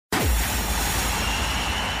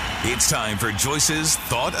It's time for Joyce's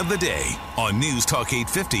Thought of the Day on News Talk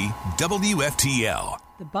 850 WFTL.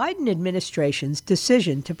 The Biden administration's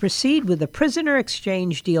decision to proceed with a prisoner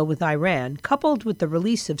exchange deal with Iran, coupled with the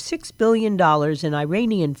release of $6 billion in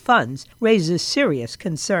Iranian funds, raises serious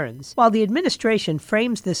concerns. While the administration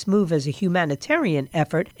frames this move as a humanitarian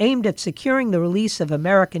effort aimed at securing the release of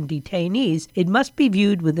American detainees, it must be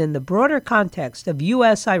viewed within the broader context of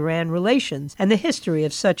U.S.-Iran relations and the history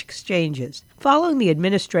of such exchanges. Following the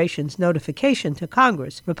administration's notification to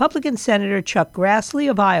Congress, Republican Senator Chuck Grassley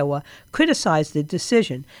of Iowa criticized the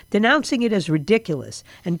decision, denouncing it as ridiculous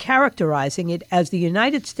and characterizing it as the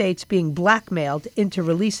United States being blackmailed into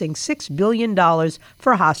releasing $6 billion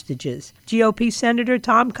for hostages. GOP Senator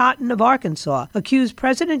Tom Cotton of Arkansas accused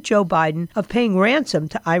President Joe Biden of paying ransom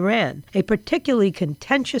to Iran, a particularly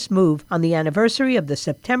contentious move on the anniversary of the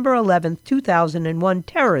September 11, 2001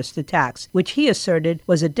 terrorist attacks, which he asserted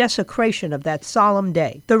was a desecration of that solemn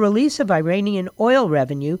day. The release of Iranian oil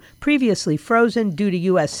revenue, previously frozen due to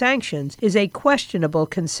U.S. sanctions, is a questionable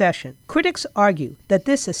concession. Critics argue that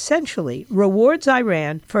this essentially rewards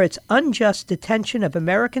Iran for its unjust detention of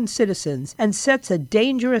American citizens and sets a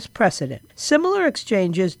dangerous precedent. Similar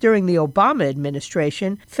exchanges during the Obama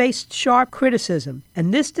administration faced sharp criticism,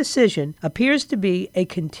 and this decision appears to be a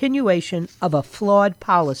continuation of a flawed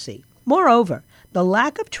policy. Moreover, the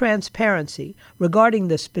lack of transparency regarding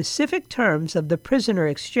the specific terms of the prisoner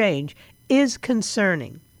exchange is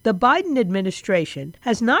concerning. The Biden administration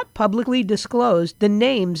has not publicly disclosed the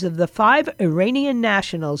names of the 5 Iranian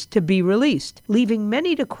nationals to be released, leaving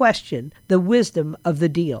many to question the wisdom of the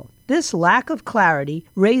deal. This lack of clarity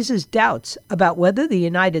raises doubts about whether the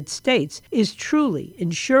United States is truly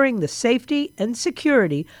ensuring the safety and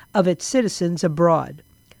security of its citizens abroad.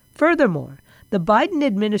 Furthermore, the Biden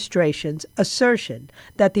administration's assertion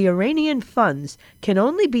that the Iranian funds can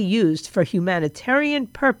only be used for humanitarian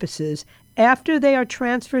purposes after they are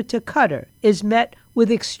transferred to Qatar is met with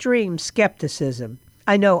extreme skepticism.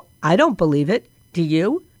 I know I don't believe it. Do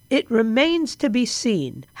you? It remains to be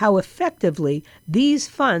seen how effectively these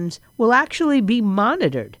funds will actually be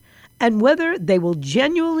monitored and whether they will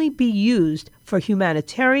genuinely be used for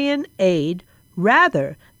humanitarian aid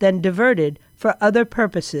rather than diverted for other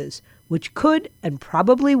purposes, which could and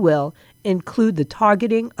probably will include the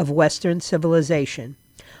targeting of Western civilization.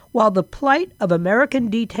 While the plight of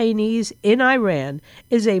American detainees in Iran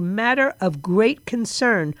is a matter of great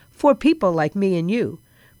concern for people like me and you,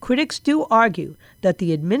 critics do argue that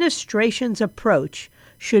the administration's approach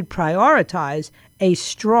should prioritize a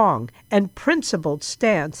strong and principled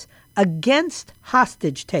stance against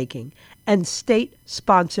hostage-taking and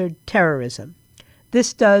state-sponsored terrorism.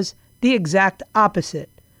 This does the exact opposite.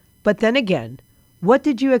 But then again, what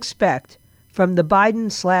did you expect from the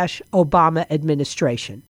Biden/Obama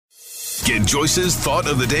administration? Get Joyce's Thought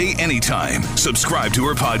of the Day anytime. Subscribe to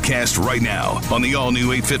her podcast right now on the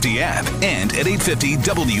all-new 850 app and at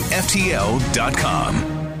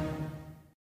 850WFTL.com.